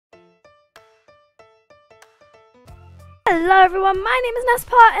Hello everyone, my name is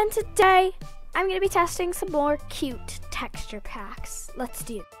Nespot, and today I'm going to be testing some more cute texture packs. Let's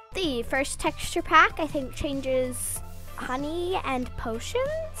do it. The first texture pack I think changes honey and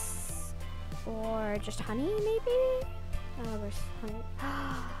potions. Or just honey maybe? Oh, where's honey?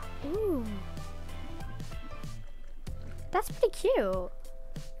 Ooh. That's pretty cute.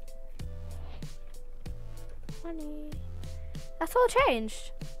 Honey. That's all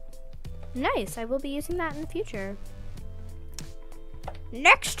changed. Nice, I will be using that in the future.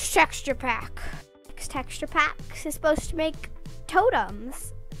 Next texture pack. Next texture pack is supposed to make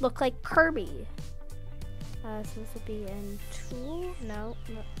totems look like Kirby. So this would be in tool. No,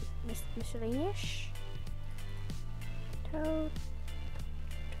 miscellaneous. Toad.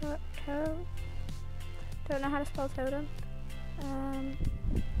 Don't know how to spell totem.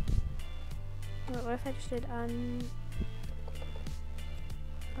 What if I just did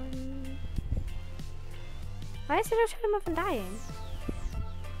why is there no totem of undying?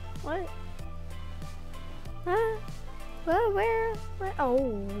 What? Huh? Well, where?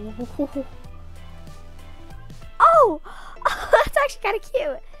 Oh. Oh! That's actually kind of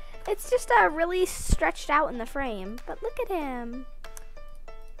cute. It's just really stretched out in the frame. But look at him.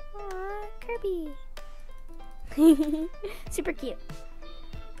 Aww, Kirby. Super cute.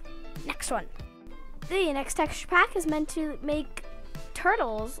 Next one. The next texture pack is meant to make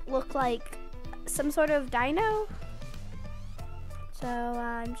turtles look like some sort of dino. So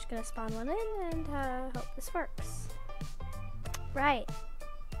I'm just gonna spawn one in and hope this works. Right.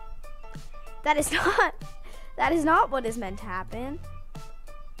 That is not what is meant to happen.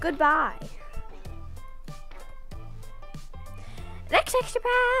 Goodbye. Next texture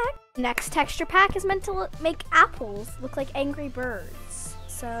pack. Next texture pack is meant to make apples look like angry birds.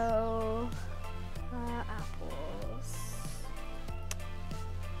 So apples.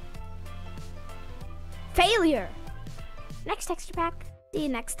 Failure. Next texture pack. The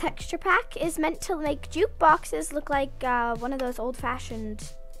next texture pack is meant to make jukeboxes look like one of those old-fashioned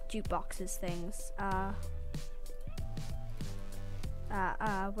jukeboxes things. Oh.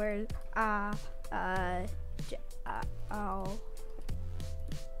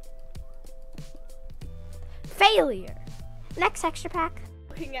 Failure. Next texture pack.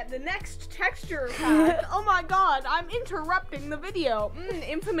 Looking at the next texture pack. Oh my god, I'm interrupting the video.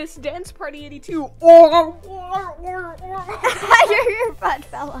 Infamous Dance Party 82. Your butt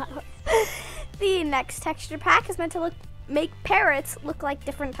fell out. The next texture pack is meant to make parrots look like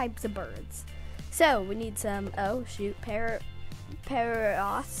different types of birds. So we need some parrots.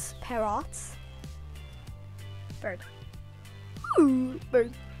 Bird. Ooh,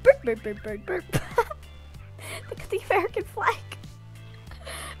 bird. Bird. Look at the American flag.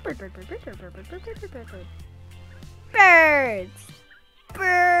 Bird.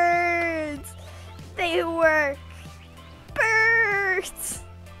 Birds. They work. Birds.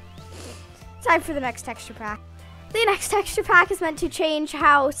 Time for the next texture pack. The next texture pack is meant to change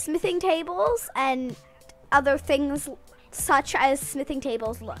how smithing tables and other things such as smithing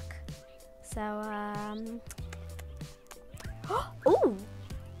tables look. So, ooh.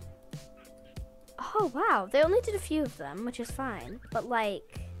 Oh, wow. They only did a few of them, which is fine. But,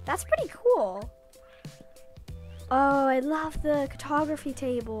 like, that's pretty cool. Oh, I love the cartography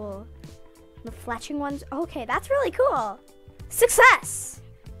table. The fletching ones. Okay, that's really cool. Success!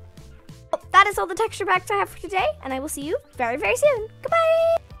 That is all the texture packs I have for today, and I will see you very, very soon. Goodbye!